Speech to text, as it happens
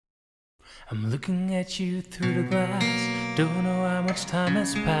I'm looking at you through the glass. Don't know how much time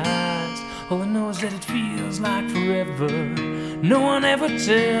has passed. All I know is that it feels like forever. No one ever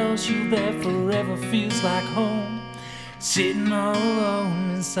tells you that forever feels like home. Sitting all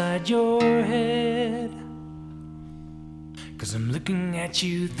alone inside your head. 'Cause I'm looking at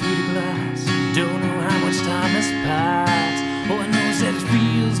you through the glass. Don't know how much time has passed. All I know is that it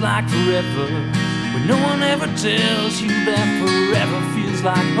feels like forever, but no one ever tells you that forever feels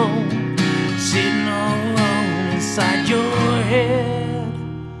like home. Sitting all alone inside your head.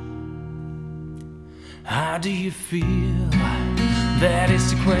 How do you feel? That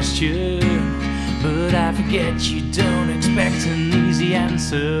is the question. But I forget you don't expect an easy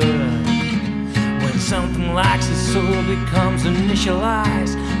answer. When something like the soul becomes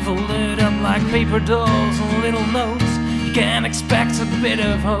initialized, folded up like paper dolls and little notes, you can't expect a bit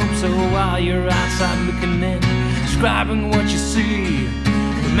of hope. So while you're outside looking in, describing what you see,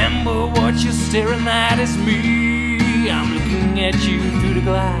 remember what you're staring at is me. I'm looking at you through the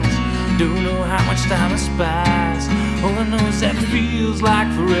glass. Don't know how much time has passed. All I know is that it feels like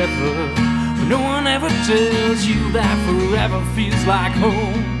forever, but no one ever tells you that forever feels like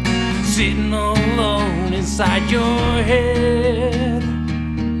home. Sitting all alone inside your head.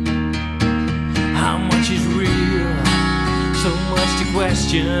 How much is real? So much to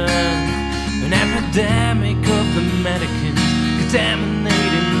question. An epidemic of the mannequins,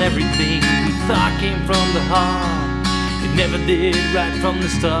 contaminating everything we thought came from the heart. It never did right from the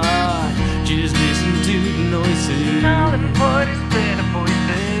start. Just listen to the noises. All the voices, better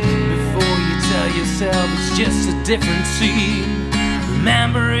voices. Before you tell yourself it's just a different scene,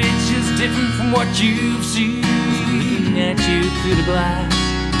 remember it's just different from what you've seen. Looking at you through the glass.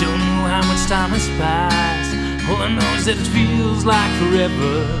 Don't know how much time has passed. All I know is that it feels like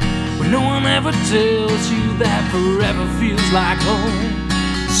forever, but no one ever tells you that forever feels like home.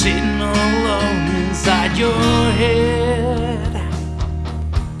 Sitting all alone inside your head.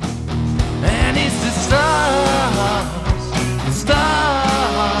 And it's the stars that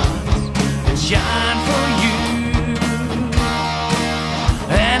shine for you.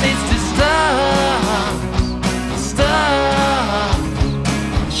 And it's the stars that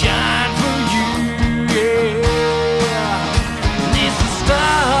shine for you, yeah. And it's the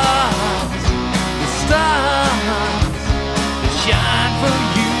stars that shine for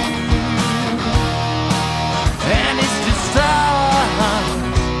you. And it's the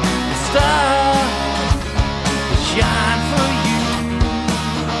stars that shine for you.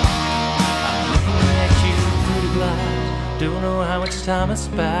 I'm looking at you through the glass. Don't know how much time has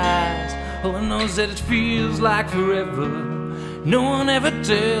passed. All I know is that it feels like forever. No one ever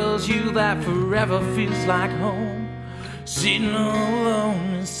tells you that forever feels like home. Sitting all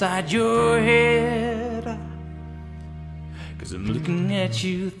alone inside your head. 'Cause I'm looking at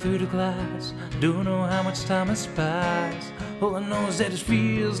you through the glass. Don't know how much time has passed. All I know is that it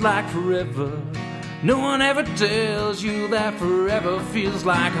feels like forever. No one ever tells you that forever feels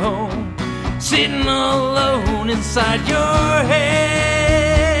like home. Sitting all alone inside your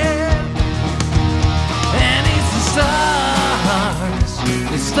head. And it's the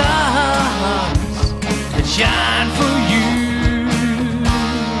stars that shine for you.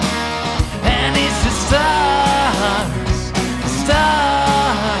 And it's the stars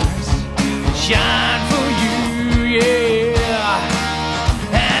that shine for you,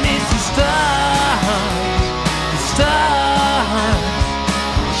 yeah. And it's the stars that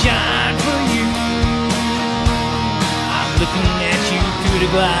shine for you. I'm looking at you through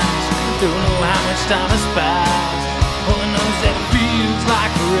the glass. Don't know how much time has passed. All I know is that it feels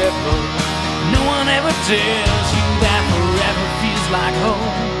like forever. No one ever tells you that forever feels like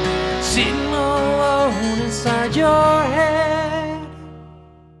home. Sitting all alone inside your head.